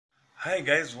Hi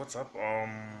guys, what's up? I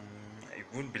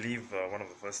wouldn't believe one of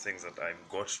the first things that I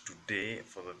got today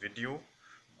for the video.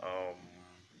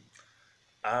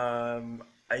 Um,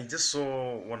 I just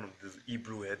saw one of the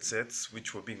e-blue headsets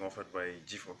which were being offered by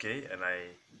G4K, and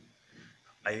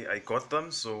I got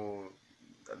them. So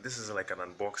this is like an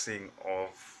unboxing of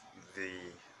the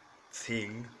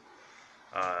thing.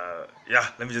 Yeah,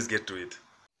 let me just get to it.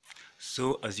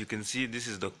 So as you can see, this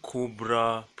is the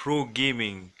Cobra Pro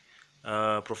Gaming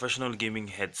professional gaming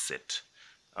headset.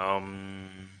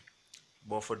 Um,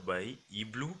 Offered by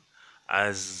eBlue.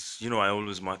 As you know, I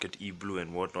always market eBlue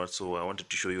and whatnot, so I wanted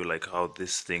to show you like how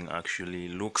this thing actually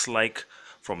looks like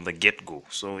from the get-go.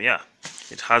 So yeah,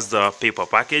 it has the paper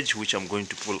package which I'm going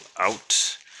to pull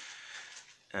out.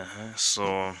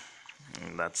 So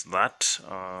that's that.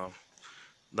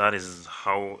 That is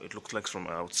how it looks like from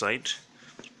outside,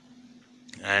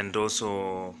 and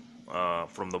also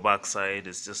from the back side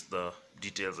it's just the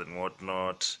details and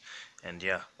whatnot. And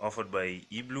yeah, offered by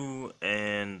eBlue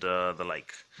and the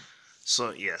like.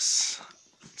 So yes,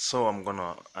 so I'm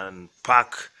gonna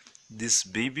unpack this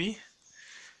baby.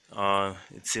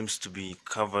 It seems to be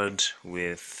covered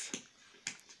with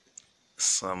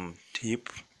some tape.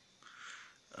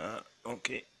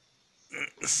 Okay,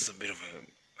 this is a bit of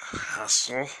a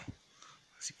hassle,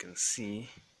 as you can see.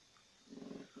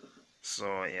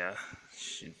 So yeah,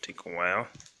 should take a while.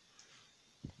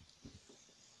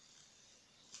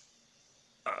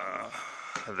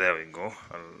 There we go.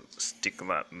 I'll stick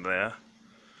that there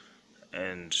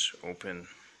and open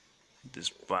this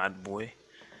bad boy.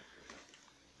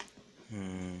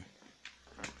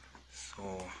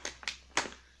 So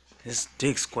this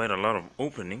takes quite a lot of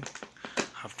opening.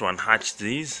 Have to unhatch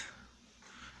these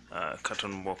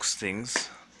carton box things.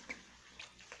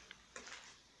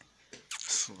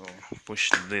 So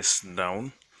push this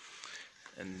down,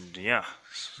 and yeah,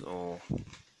 so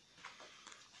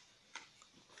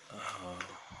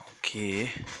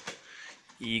okay,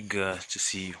 eager to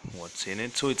see what's in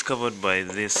it. So it's covered by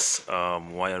this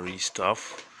wiry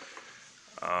stuff.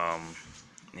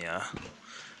 Yeah,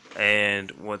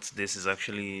 and what's this is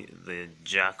actually the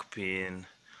jack pin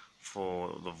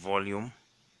for the volume,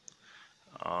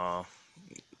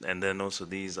 and then also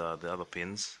these are the other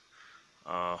pins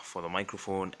for the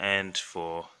microphone and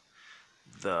for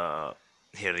the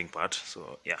hearing part.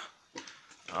 So yeah,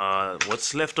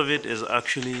 what's left of it is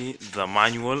actually the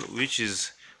manual, which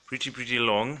is pretty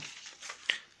long.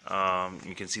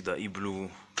 You can see the eBlue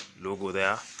logo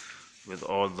there with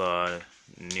all the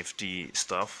nifty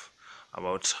stuff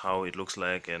about how it looks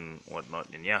like and whatnot.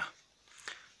 And yeah,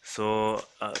 so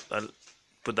I'll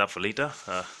put that for later.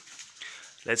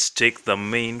 Let's take the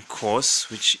main course,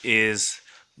 which is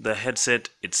the headset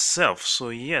itself. So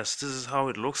yes, this is how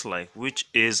it looks like, which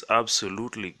is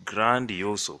absolutely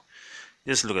grandioso.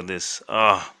 Just look at this.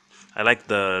 I like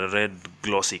the red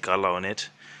glossy color on it,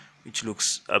 which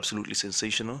looks absolutely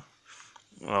sensational.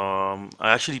 I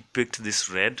actually picked this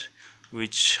red,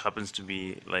 which happens to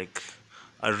be like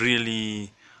a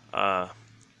really uh,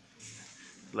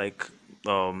 like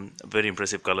very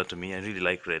impressive color to me. I really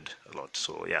like red a lot.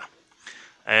 So yeah,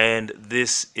 and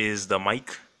this is the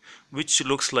mic, which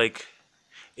looks like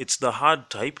it's the hard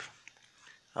type.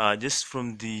 Just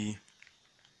from the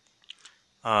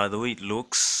way it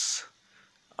looks.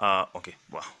 Okay,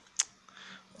 wow.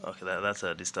 Okay, that's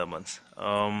a disturbance.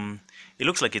 It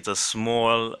looks like it's a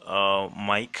small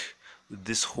mic with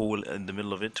this hole in the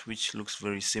middle of it, which looks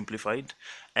very simplified.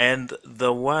 And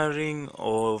the wiring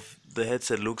of the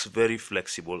headset looks very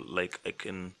flexible. Like I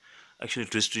can actually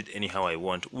twist it anyhow I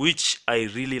want, which I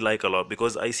really like a lot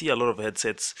because I see a lot of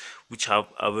headsets which have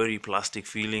a very plastic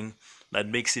feeling that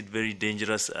makes it very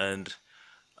dangerous and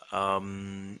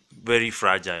very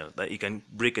fragile that you can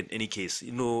break in any case.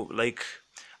 You know, like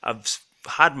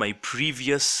had my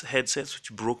previous headsets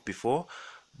which broke before,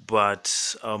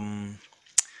 but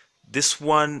this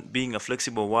one being a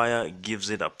flexible wire gives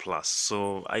it a plus.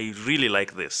 So I really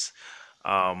like this.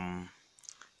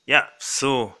 Yeah,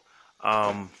 so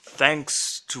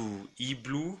thanks to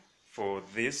eBlue for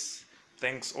this.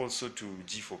 Thanks also to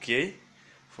G4K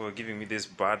for giving me this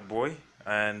bad boy.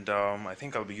 And I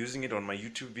think I'll be using it on my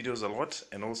YouTube videos a lot,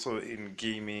 and also in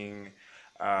gaming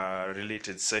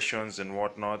related sessions and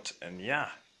whatnot. And yeah,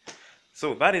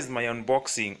 so that is my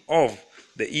unboxing of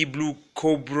the eBlue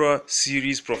Cobra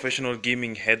series professional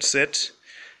gaming headset.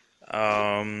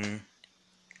 Um,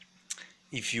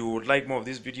 if you would like more of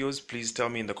these videos, please tell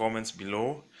me in the comments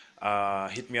below.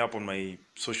 Hit me up on my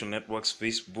social networks: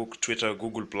 Facebook, Twitter,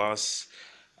 Google Plus,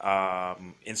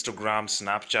 Instagram,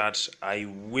 Snapchat. I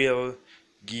will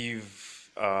give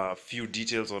a few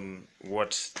details on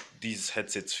what these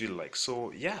headsets feel like.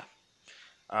 So yeah,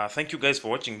 Thank you guys for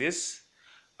watching this.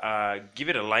 Give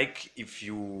it a like if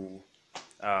you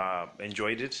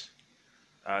enjoyed it.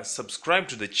 Subscribe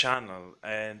to the channel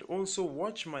and also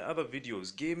watch my other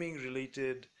videos, gaming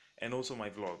related, and also my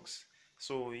vlogs.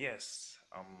 So yes,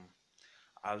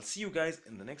 I'll see you guys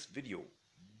in the next video.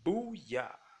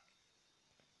 Booyah!